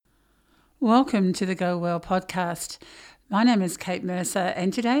Welcome to the Go Well podcast. My name is Cate Mercer,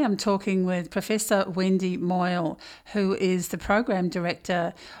 and today I'm talking with Professor Wendy Moyle, who is the Program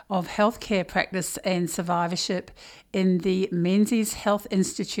Director of Healthcare Practice and Survivorship in the Menzies Health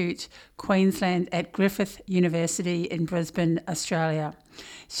Institute Queensland at Griffith University in Brisbane, Australia.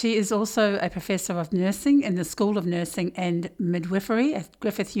 She is also a Professor of Nursing in the School of Nursing and Midwifery at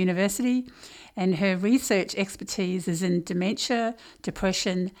Griffith University, and her research expertise is in dementia,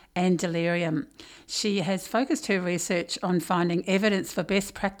 depression and delirium. She has focused her research on finding evidence for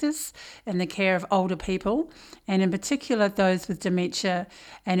best practice in the care of older people, and in particular those with dementia,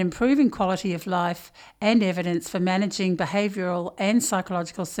 and improving quality of life and evidence for managing behavioural and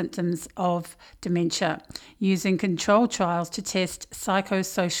psychological symptoms of dementia, using controlled trials to test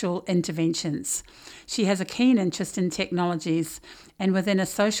psychosocial interventions. She has a keen interest in technologies, and within a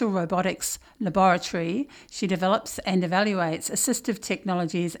social robotics laboratory, she develops and evaluates assistive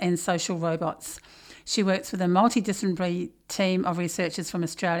technologies and social robots. She works with a multidisciplinary team of researchers from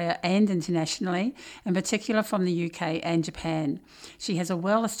Australia and internationally, in particular from the UK and Japan. She has a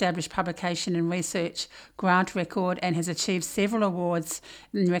well-established publication and research grant record and has achieved several awards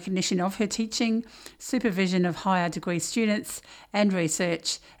in recognition of her teaching, supervision of higher degree students and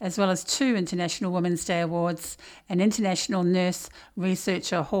research, as well as 2 International Women's Day Awards, an International Nurse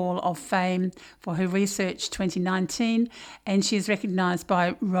Researcher Hall of Fame for her research 2019, and she is recognised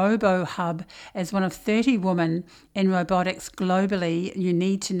by Robohub as one of 30 women in robotics globally you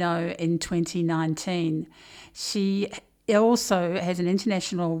need to know in 2019. She also has an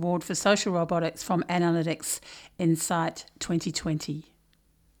international award for social robotics from Analytics Insight 2020.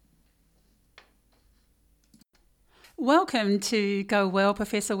 Welcome to Go Well,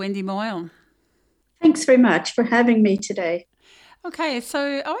 Professor Wendy Moyle. Thanks very much for having me today. Okay,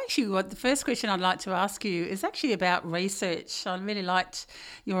 so the first question I'd like to ask you is actually about research. I really liked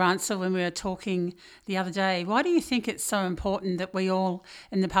your answer when we were talking the other day. Why do you think it's so important that we all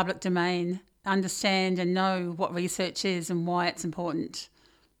in the public domain understand and know what research is and why it's important?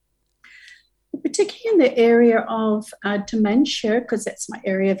 Particularly in the area of dementia, because that's my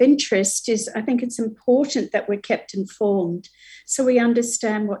area of interest, I think it's important that we're kept informed so we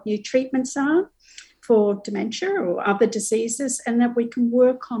understand what new treatments are for dementia or other diseases, and that we can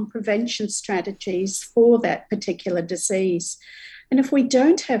work on prevention strategies for that particular disease. And if we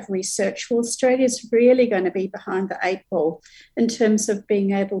don't have research, well, Australia's really going to be behind the 8 ball in terms of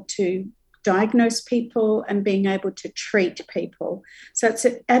being able to diagnose people and being able to treat people. So it's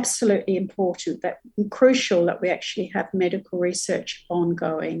absolutely important, crucial that we actually have medical research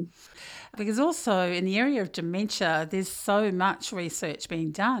ongoing. Because also in the area of dementia, there's so much research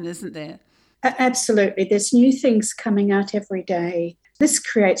being done, isn't there? Absolutely. There's new things coming out every day. This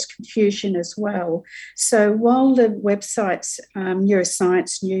creates confusion as well. So while the websites,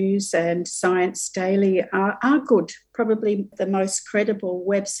 Neuroscience News and Science Daily are good, probably the most credible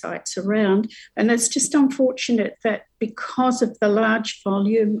websites around, and it's just unfortunate that because of the large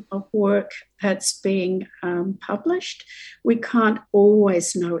volume of work that's being published, we can't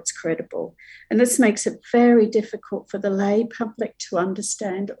always know it's credible. And this makes it very difficult for the lay public to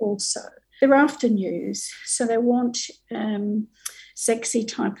understand also. They're after news, so they want sexy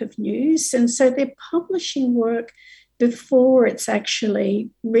type of news. And so they're publishing work before it's actually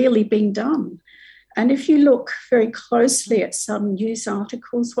really been done. And if you look very closely at some news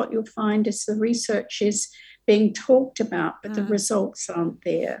articles, what you'll find is the research is being talked about, but the results aren't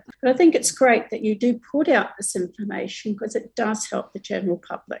there. But I think it's great that you do put out this information because it does help the general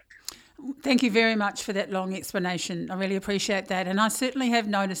public. Thank you very much for that long explanation. I really appreciate that. And I certainly have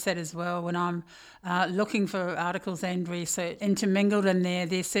noticed that as well when I'm looking for articles and research intermingled in there.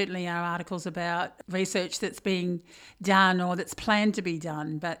 There certainly are articles about research that's being done or that's planned to be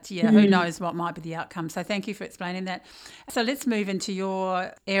done. But who knows what might be the outcome. So thank you for explaining that. So let's move into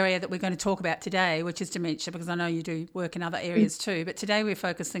your area that we're going to talk about today, which is dementia, because I know you do work in other areas too. But today we're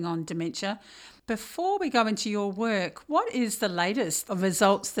focusing on dementia. Before we go into your work, what is the latest of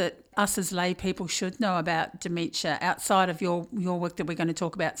results that us as lay people should know about dementia outside of your work that we're going to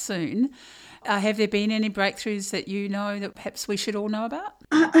talk about soon? Have there been any breakthroughs that you know that perhaps we should all know about?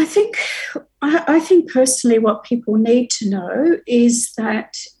 I think personally what people need to know is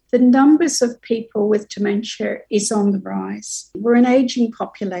that the numbers of people with dementia is on the rise. We're an ageing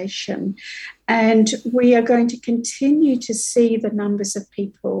population, and we are going to continue to see the numbers of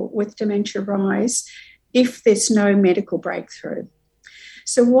people with dementia rise if there's no medical breakthrough.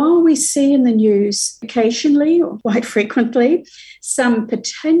 So while we see in the news occasionally or quite frequently some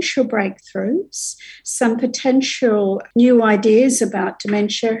potential breakthroughs, some potential new ideas about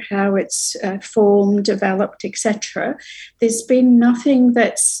dementia, how it's formed, developed, etc., there's been nothing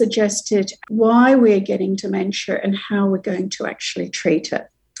that's suggested why we're getting dementia and how we're going to actually treat it.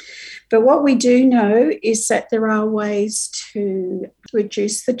 But what we do know is that there are ways to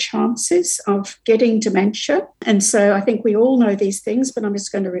reduce the chances of getting dementia. And so I think we all know these things, but I'm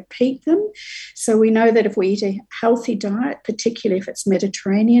just going to repeat them. So we know that if we eat a healthy diet, particularly if it's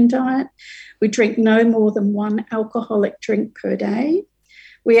Mediterranean diet, we drink no more than 1 alcoholic drink per day.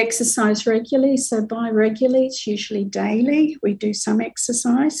 We exercise regularly, so by regularly, it's usually daily. We do some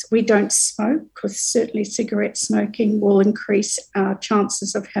exercise. We don't smoke, because certainly cigarette smoking will increase our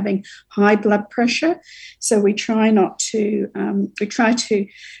chances of having high blood pressure. So we try to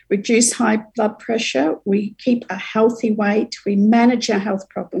reduce high blood pressure. We keep a healthy weight. We manage our health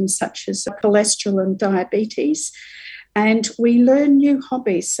problems such as cholesterol and diabetes. And we learn new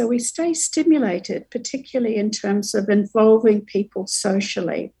hobbies. So we stay stimulated, particularly in terms of involving people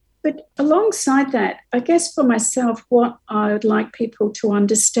socially. But alongside that, I guess for myself, what I would like people to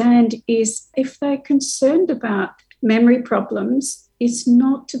understand is if they're concerned about memory problems, is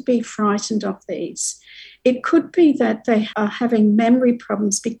not to be frightened of these. It could be that they are having memory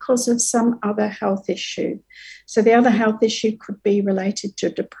problems because of some other health issue. So the other health issue could be related to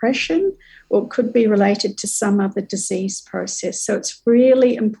depression, or it could be related to some other disease process. So it's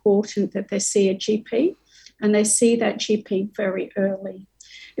really important that they see a GP, and they see that GP very early.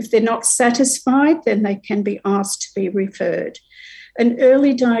 If they're not satisfied, then they can be asked to be referred. An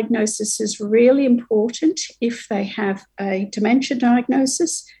early diagnosis is really important if they have a dementia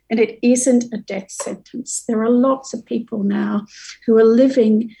diagnosis and it isn't a death sentence. There are lots of people now who are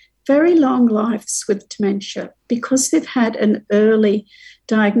living very long lives with dementia because they've had an early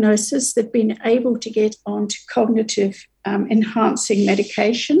diagnosis. They've been able to get onto cognitive enhancing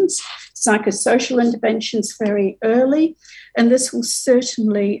medications, psychosocial interventions very early, and this will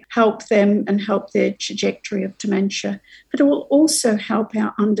certainly help them and help their trajectory of dementia. But it will also help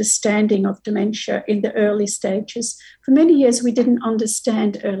our understanding of dementia in the early stages. For many years, we didn't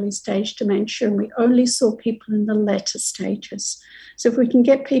understand early stage dementia, and we only saw people in the later stages. So if we can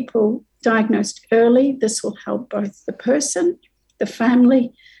get people diagnosed early, this will help both the person, the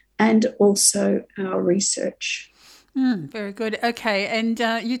family, and also our research. Very good. Okay, and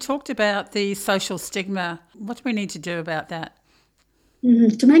you talked about the social stigma. What do we need to do about that?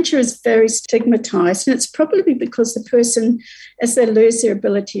 Dementia is very stigmatised, and it's probably because the person, as they lose their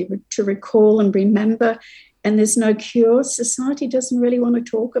ability to recall and remember, and there's no cure, society doesn't really want to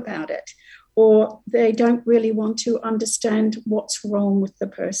talk about it, or they don't really want to understand what's wrong with the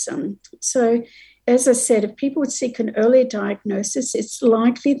person. So, as I said, if people would seek an earlier diagnosis, it's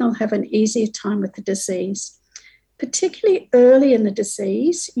likely they'll have an easier time with the disease. Particularly early in the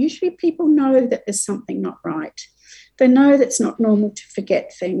disease, usually people know that there's something not right. They know that it's not normal to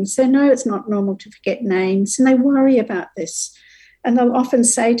forget things. They know it's not normal to forget names, and they worry about this. And they'll often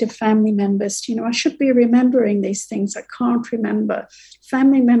say to family members, I should be remembering these things. I can't remember.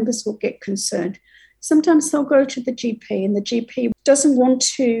 Family members will get concerned. Sometimes they'll go to the GP, and the GP doesn't want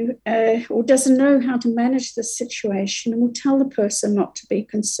to or doesn't know how to manage the situation, and will tell the person not to be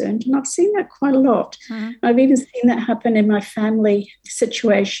concerned. And I've seen that quite a lot. I've even seen that happen in my family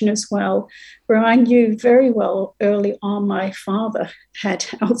situation as well, where I knew very well early on my father had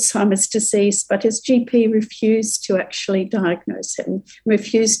Alzheimer's disease, but his GP refused to actually diagnose him,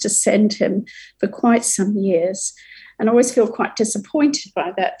 refused to send him for quite some years. And I always feel quite disappointed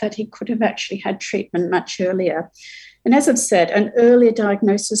by that he could have actually had treatment much earlier. And as I've said, an earlier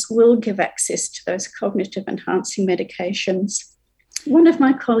diagnosis will give access to those cognitive enhancing medications. One of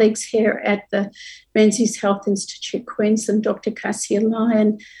my colleagues here at the Menzies Health Institute Queensland, Dr. Cassia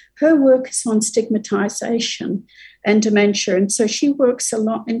Lyon, her work is on stigmatisation and dementia. And so she works a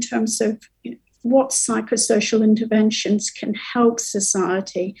lot in terms of what psychosocial interventions can help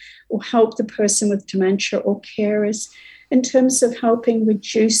society or help the person with dementia or carers in terms of helping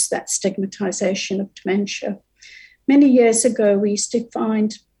reduce that stigmatisation of dementia. Many years ago, we used to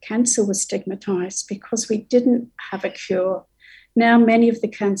find cancer was stigmatised because we didn't have a cure. Now many of the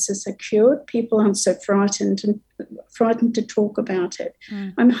cancers are cured. People aren't so frightened to talk about it.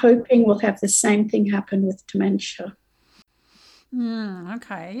 I'm hoping we'll have the same thing happen with dementia.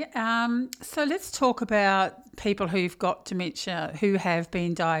 Okay. So let's talk about people who've got dementia, who have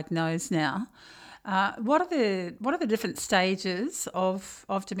been diagnosed now. What are the different stages of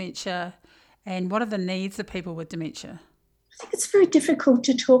dementia, and what are the needs of people with dementia? I think it's very difficult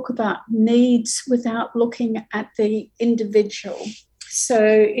to talk about needs without looking at the individual. So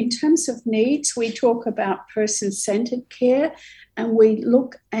in terms of needs, we talk about person-centred care, and we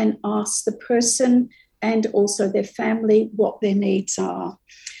look and ask the person and also their family what their needs are.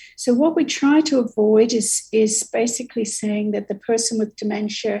 So what we try to avoid is basically saying that the person with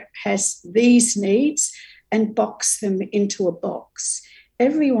dementia has these needs and box them into a box.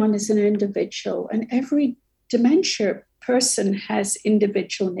 Everyone is an individual, and every dementia person has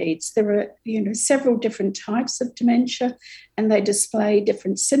individual needs. There are, several different types of dementia, and they display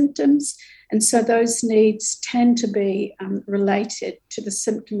different symptoms. And so those needs tend to be related to the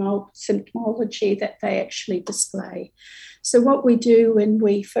symptomology that they actually display. So what we do when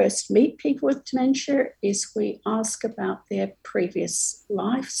we first meet people with dementia is we ask about their previous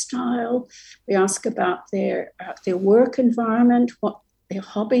lifestyle. We ask about their work environment, what their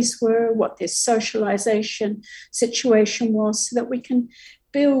hobbies were, what their socialization situation was, so that we can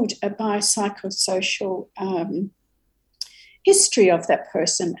build a biopsychosocial history of that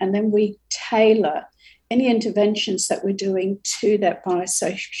person. And then we tailor any interventions that we're doing to that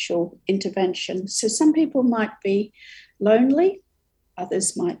biopsychosocial intervention. So some people might be lonely,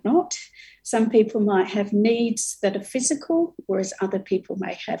 others might not. Some people might have needs that are physical, whereas other people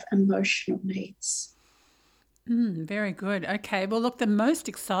may have emotional needs. Very good. Okay. Well, look, the most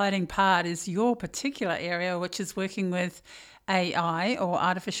exciting part is your particular area, which is working with AI, or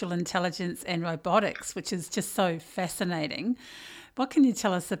artificial intelligence, and robotics, which is just so fascinating. What can you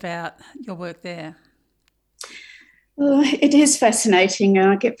tell us about your work there? Well, it is fascinating.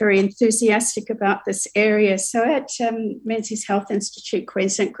 I get very enthusiastic about this area. So at Menzies Health Institute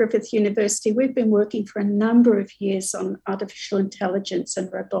Queensland, Griffith University, we've been working for a number of years on artificial intelligence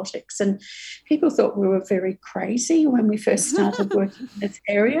and robotics. And people thought we were very crazy when we first started working in this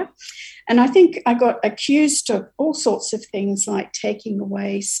area. And I think I got accused of all sorts of things, like taking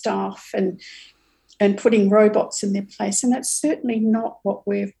away staff and putting robots in their place. And that's certainly not what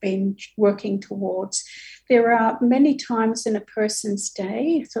we've been working towards. There are many times in a person's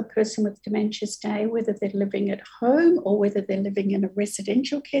day, so a person with dementia's day, whether they're living at home or whether they're living in a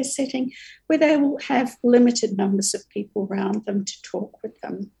residential care setting, where they will have limited numbers of people around them to talk with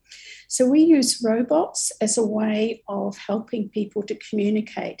them. So we use robots as a way of helping people to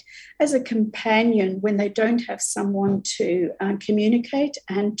communicate, as a companion when they don't have someone to communicate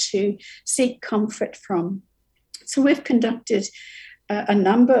and to seek comfort from. So we've conducted a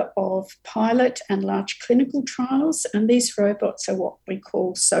number of pilot and large clinical trials, and these robots are what we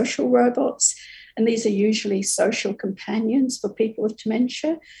call social robots, and these are usually social companions for people with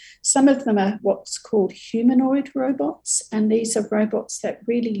dementia. Some of them are what's called humanoid robots, and these are robots that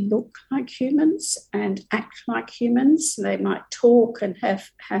really look like humans and act like humans. They might talk and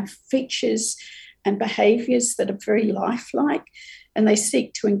have features and behaviours that are very lifelike, and they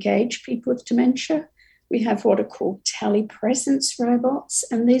seek to engage people with dementia. We have what are called telepresence robots,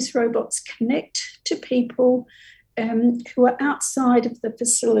 and these robots connect to people who are outside of the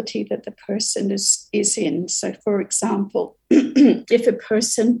facility that the person is in. So, for example, if a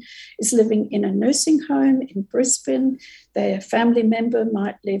person is living in a nursing home in Brisbane, their family member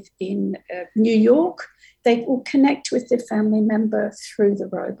might live in New York, they will connect with their family member through the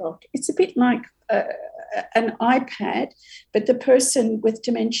robot. It's a bit like an iPad, but the person with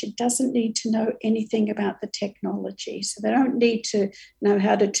dementia doesn't need to know anything about the technology. So they don't need to know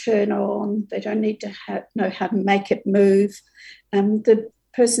how to turn on. They don't need to know how to make it move. The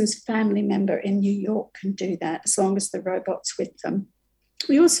person's family member in New York can do that as long as the robot's with them.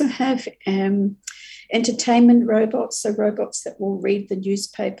 We also have entertainment robots, so robots that will read the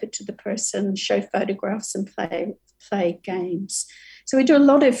newspaper to the person, show photographs and play games. So we do a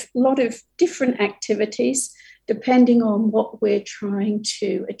lot of different activities depending on what we're trying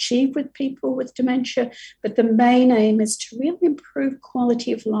to achieve with people with dementia. But the main aim is to really improve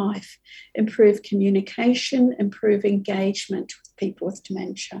quality of life, improve communication, improve engagement with people with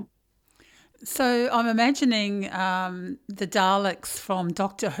dementia. So I'm imagining the Daleks from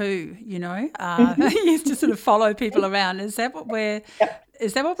Doctor Who, used to sort of follow people around. Is that what we're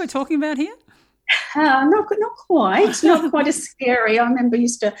talking about here? Not quite as scary. I remember I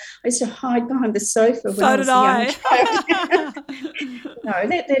used to hide behind the sofa when I was a young child. No,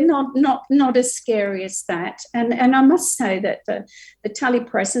 they're not as scary as that. And I must say that the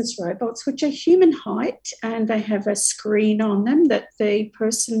telepresence robots, which are human height, and they have a screen on them that the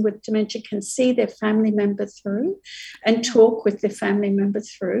person with dementia can see their family member through and talk with their family member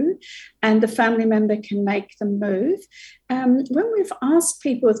through, and the family member can make them move. When we've asked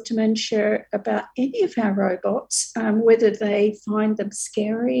people with dementia about any of our robots, whether they find them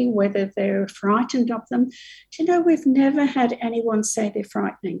scary, whether they're frightened of them, we've never had anyone say they're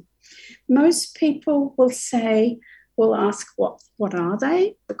frightening. Most people will say, will ask what are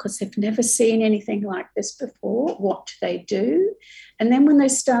they, because they've never seen anything like this before. What do they do? And then when they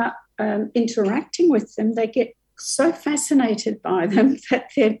start interacting with them, they get so fascinated by them that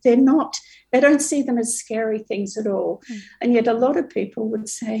they don't see them as scary things at all. And yet a lot of people would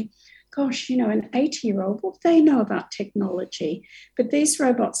say, gosh, an 80-year-old, what do they know about technology? But these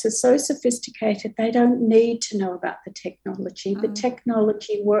robots are so sophisticated, they don't need to know about the technology. The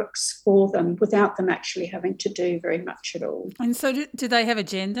technology works for them without them actually having to do very much at all. And so do they have a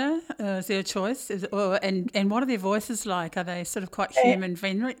gender? Is there a choice? And what are their voices like? Are they sort of quite human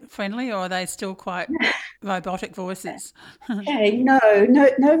friendly, or are they still quite robotic voices? Okay, no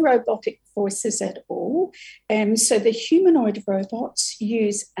robotic voices at all. So the humanoid robots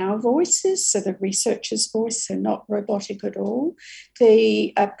use our voices, so the researcher's voice, so not robotic at all.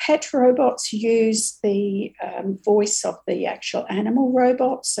 The pet robots use the voice of the actual animal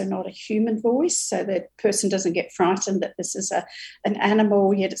robot, so not a human voice, so the person doesn't get frightened that this is an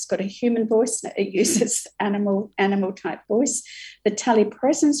animal, yet it's got a human voice. It uses animal type voice. The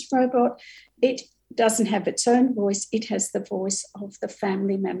telepresence robot, it doesn't have its own voice. It has the voice of the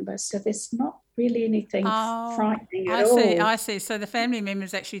family member. So there's not really anything frightening at all. I see. So the family member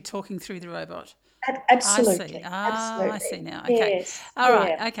is actually talking through the robot. Absolutely. I see now. Okay. Yes. All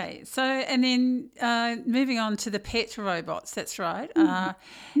right. Okay. So, and then moving on to the pet robots, that's right.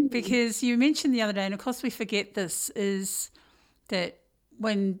 Because you mentioned the other day, and of course we forget this, is that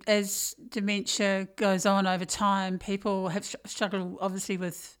as dementia goes on over time, people have struggled obviously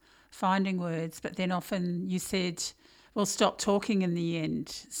with finding words, but then often you said, we'll stop talking in the end.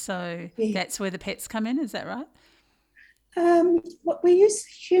 So that's where the pets come in, is that right? We use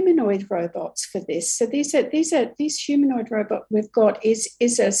humanoid robots for this. So these humanoid robot we've got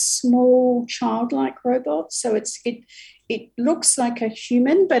is a small childlike robot. So it looks like a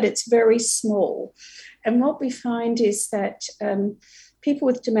human, but it's very small. And what we find is that people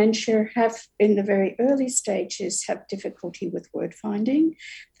with dementia in the very early stages, have difficulty with word finding.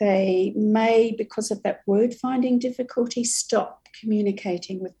 They may, because of that word finding difficulty, stop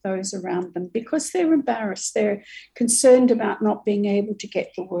communicating with those around them because they're embarrassed. They're concerned about not being able to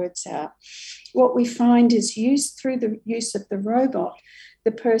get the words out. What we find is through the use of the robot,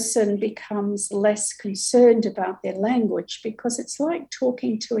 the person becomes less concerned about their language because it's like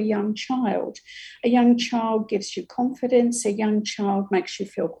talking to a young child. A young child gives you confidence. A young child makes you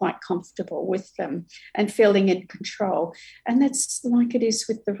feel quite comfortable with them and feeling in control. And that's like it is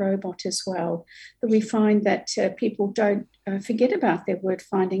with the robot as well. But we find that people don't forget about their word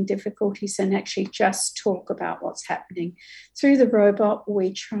finding difficulties and actually just talk about what's happening. Through the robot,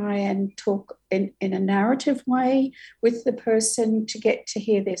 we try and talk in a narrative way with the person to get to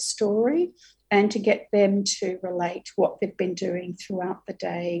hear their story and to get them to relate what they've been doing throughout the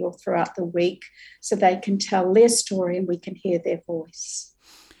day or throughout the week so they can tell their story and we can hear their voice.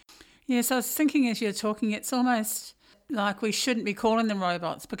 Yes, I was thinking as you're talking, it's almost like we shouldn't be calling them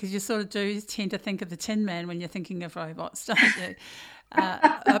robots because you sort of do tend to think of the Tin Man when you're thinking of robots, don't you?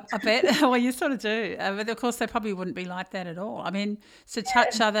 I bet. Well, you sort of do, but of course they probably wouldn't be like that at all. I mean, so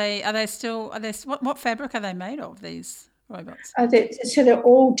touch, are they what fabric are they made of, these robots? So they're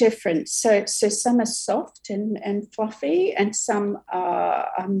all different. So some are soft and fluffy, and some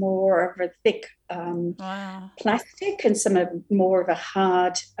are more of a thick plastic, and some are more of a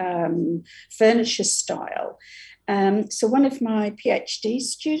hard furniture style. So one of my PhD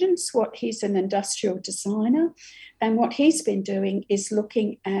students, he's an industrial designer, and what he's been doing is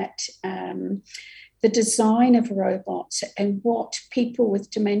looking at the design of robots and what people with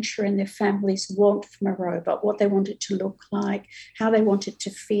dementia and their families want from a robot, what they want it to look like, how they want it to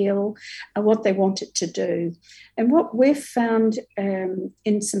feel, what they want it to do. And what we've found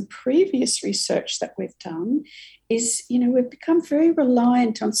in some previous research that we've done is, we've become very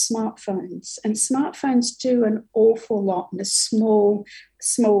reliant on smartphones, and smartphones do an awful lot in a small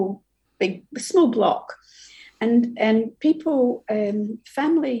block. And people,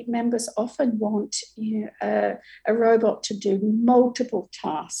 family members often want a robot to do multiple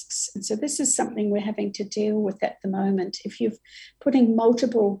tasks. And so this is something we're having to deal with at the moment. If you're putting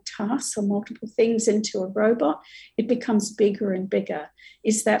multiple tasks or multiple things into a robot, it becomes bigger and bigger.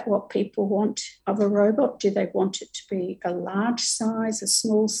 Is that what people want of a robot? Do they want it to be a large size, a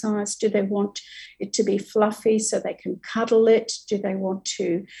small size? Do they want it to be fluffy so they can cuddle it? Do they want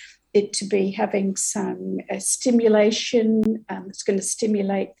it to be having some stimulation? It's going to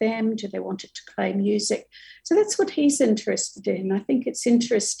stimulate them. Do they want it to play music? So that's what he's interested in. I think it's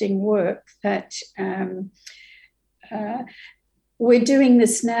interesting work that we're doing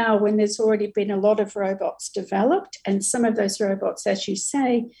this now when there's already been a lot of robots developed, and some of those robots, as you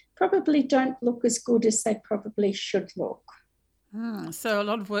say, probably don't look as good as they probably should look. So a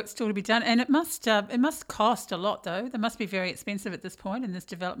lot of work still to be done, and it must cost a lot, though. They must be very expensive at this point in this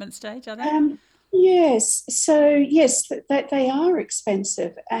development stage, are they? Yes. So yes, that they are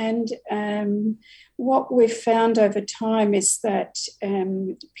expensive, and what we've found over time is that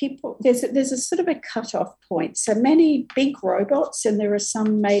people there's a sort of a cut-off point. So many big robots, and there are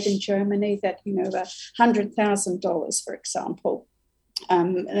some made in Germany that are $100,000, for example.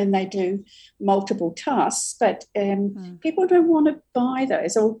 And they do multiple tasks, but people don't want to buy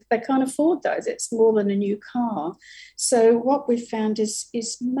those, or they can't afford those. It's more than a new car. So what we've found is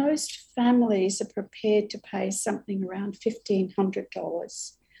most families are prepared to pay something around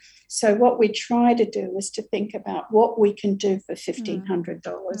 $1,500. So what we try to do is to think about what we can do for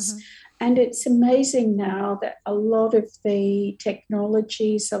 $1,500. And it's amazing now that a lot of the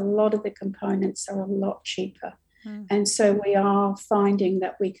technologies, a lot of the components are a lot cheaper. And so we are finding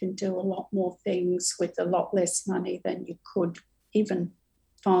that we can do a lot more things with a lot less money than you could even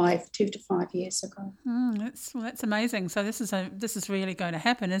 2 to 5 years ago. That's amazing. So this is really going to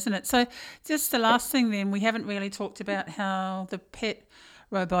happen, isn't it? So just the last thing then, we haven't really talked about how the pet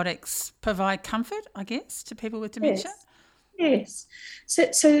robotics provide comfort, I guess, to people with dementia. Yes. So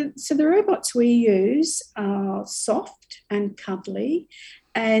the robots we use are soft and cuddly,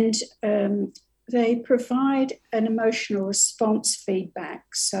 and they provide an emotional response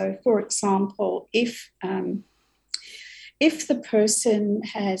feedback. So, for example, if the person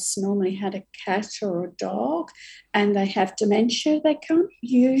has normally had a cat or a dog and they have dementia, they can't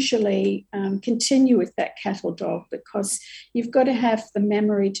usually continue with that cat or dog, because you've got to have the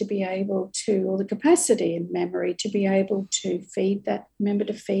memory to be able to, or the capacity and memory to be able to feed that, remember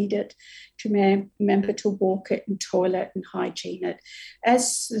to feed it, to remember to walk it and toilet and hygiene it.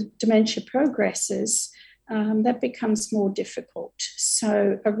 As dementia progresses, that becomes more difficult.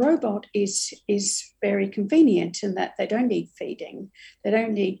 So a robot is very convenient in that they don't need feeding, they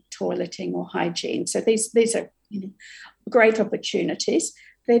don't need toileting or hygiene. So these are great opportunities.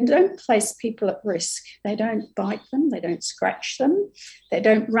 They don't place people at risk. They don't bite them, they don't scratch them, they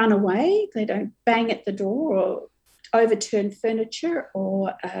don't run away, they don't bang at the door or overturn furniture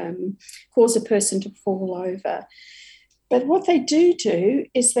or cause a person to fall over. But what they do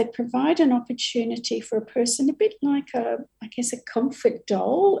is they provide an opportunity for a person, a bit like a comfort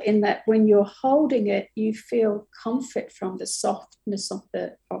doll, in that when you're holding it, you feel comfort from the softness of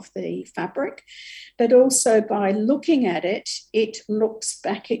the fabric. But also by looking at it, it looks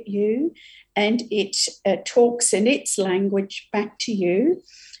back at you and it talks in its language back to you.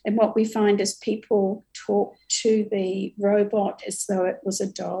 And what we find is people talk to the robot as though it was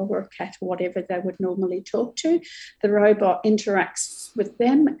a dog or a cat or whatever they would normally talk to. The robot interacts with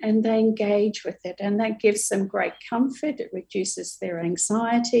them and they engage with it, and that gives them great comfort. It reduces their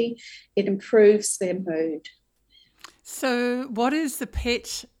anxiety. It improves their mood. So what is the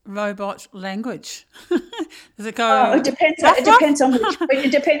pet robot language? Does it go? Oh, it depends on which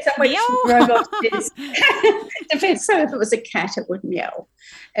robot it is. It depends. So if it was a cat, it would meow.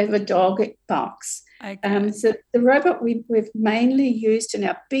 If a dog, it barks. Okay. So the robot we've mainly used in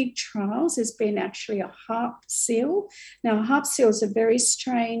our big trials has been actually a harp seal. Now, a harp seal is a very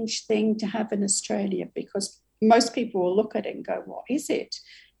strange thing to have in Australia, because most people will look at it and go, "What is it?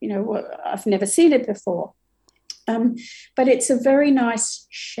 I've never seen it before." But it's a very nice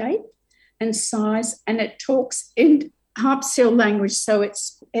shape and size, and it talks in harp seal language, so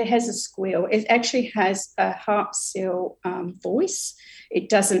it has a squeal. It actually has a harp seal voice. It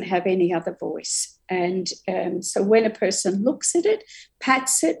doesn't have any other voice. And so when a person looks at it,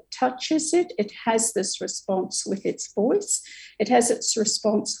 pats it, touches it, it has this response with its voice. It has its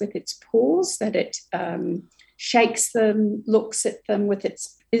response with its paws, that it shakes them, looks at them with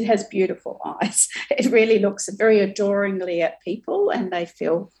it has beautiful eyes. It really looks very adoringly at people and they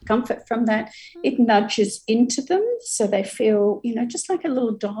feel comfort from that. It nudges into them so they feel, just like a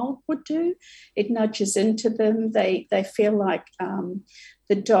little dog would do. It nudges into them. They feel like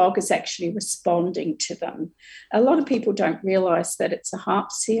the dog is actually responding to them. A lot of people don't realise that it's a harp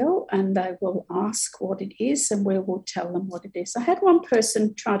seal, and they will ask what it is and we will tell them what it is. I had one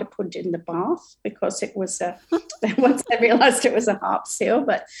person try to put it in the bath because it was once they realised it was a harp seal,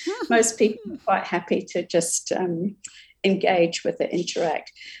 but most people are quite happy to just engage with it,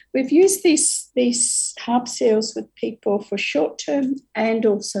 interact. We've used these harp seals with people for short term and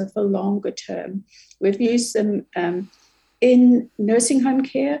also for longer term. We've used them in nursing home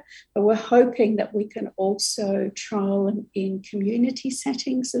care, but we're hoping that we can also trial in community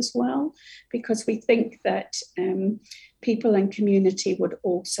settings as well, because we think that people in community would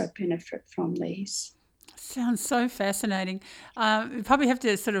also benefit from these. Sounds so fascinating. We probably have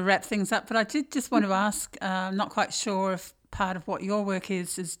to sort of wrap things up, but I did just want to ask, I'm not quite sure if part of what your work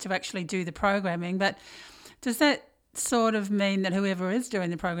is to actually do the programming, but does that sort of mean that whoever is doing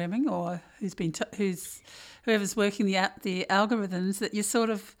the programming or whoever's working the algorithms, that you're sort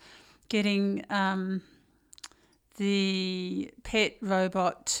of getting the pet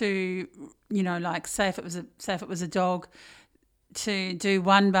robot to, like say if it was a dog, to do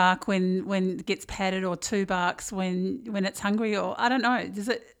one bark when it gets patted, or two barks when it's hungry, or I don't know. Does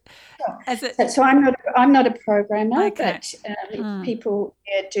it? So I'm not a programmer, Okay. but people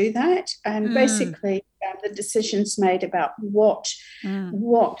do that, and basically the decisions made about what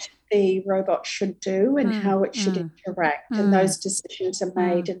the robot should do and how it should interact, and those decisions are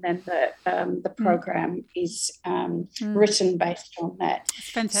made, and then the program is written based on that. That's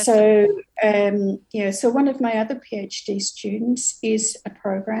fantastic. So one of my other PhD students is a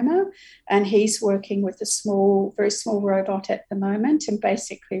programmer, and he's working with a very small robot at the moment, and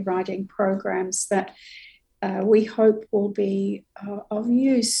basically writing programs that we hope will be of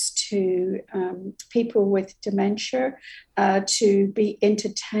use to people with dementia to be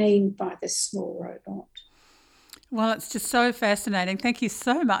entertained by this small robot. Well, it's just so fascinating. Thank you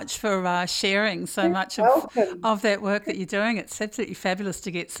so much for sharing so much of that work that you're doing. It's absolutely fabulous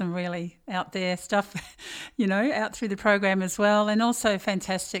to get some really out there stuff, out through the program as well. And also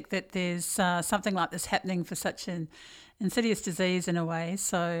fantastic that there's something like this happening for such an insidious disease in a way.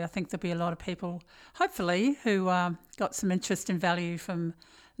 So I think there'll be a lot of people, hopefully, who got some interest and value from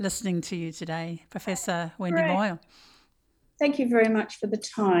listening to you today, Professor Wendy Moyle. Thank you very much for the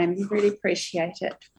time. Really appreciate it.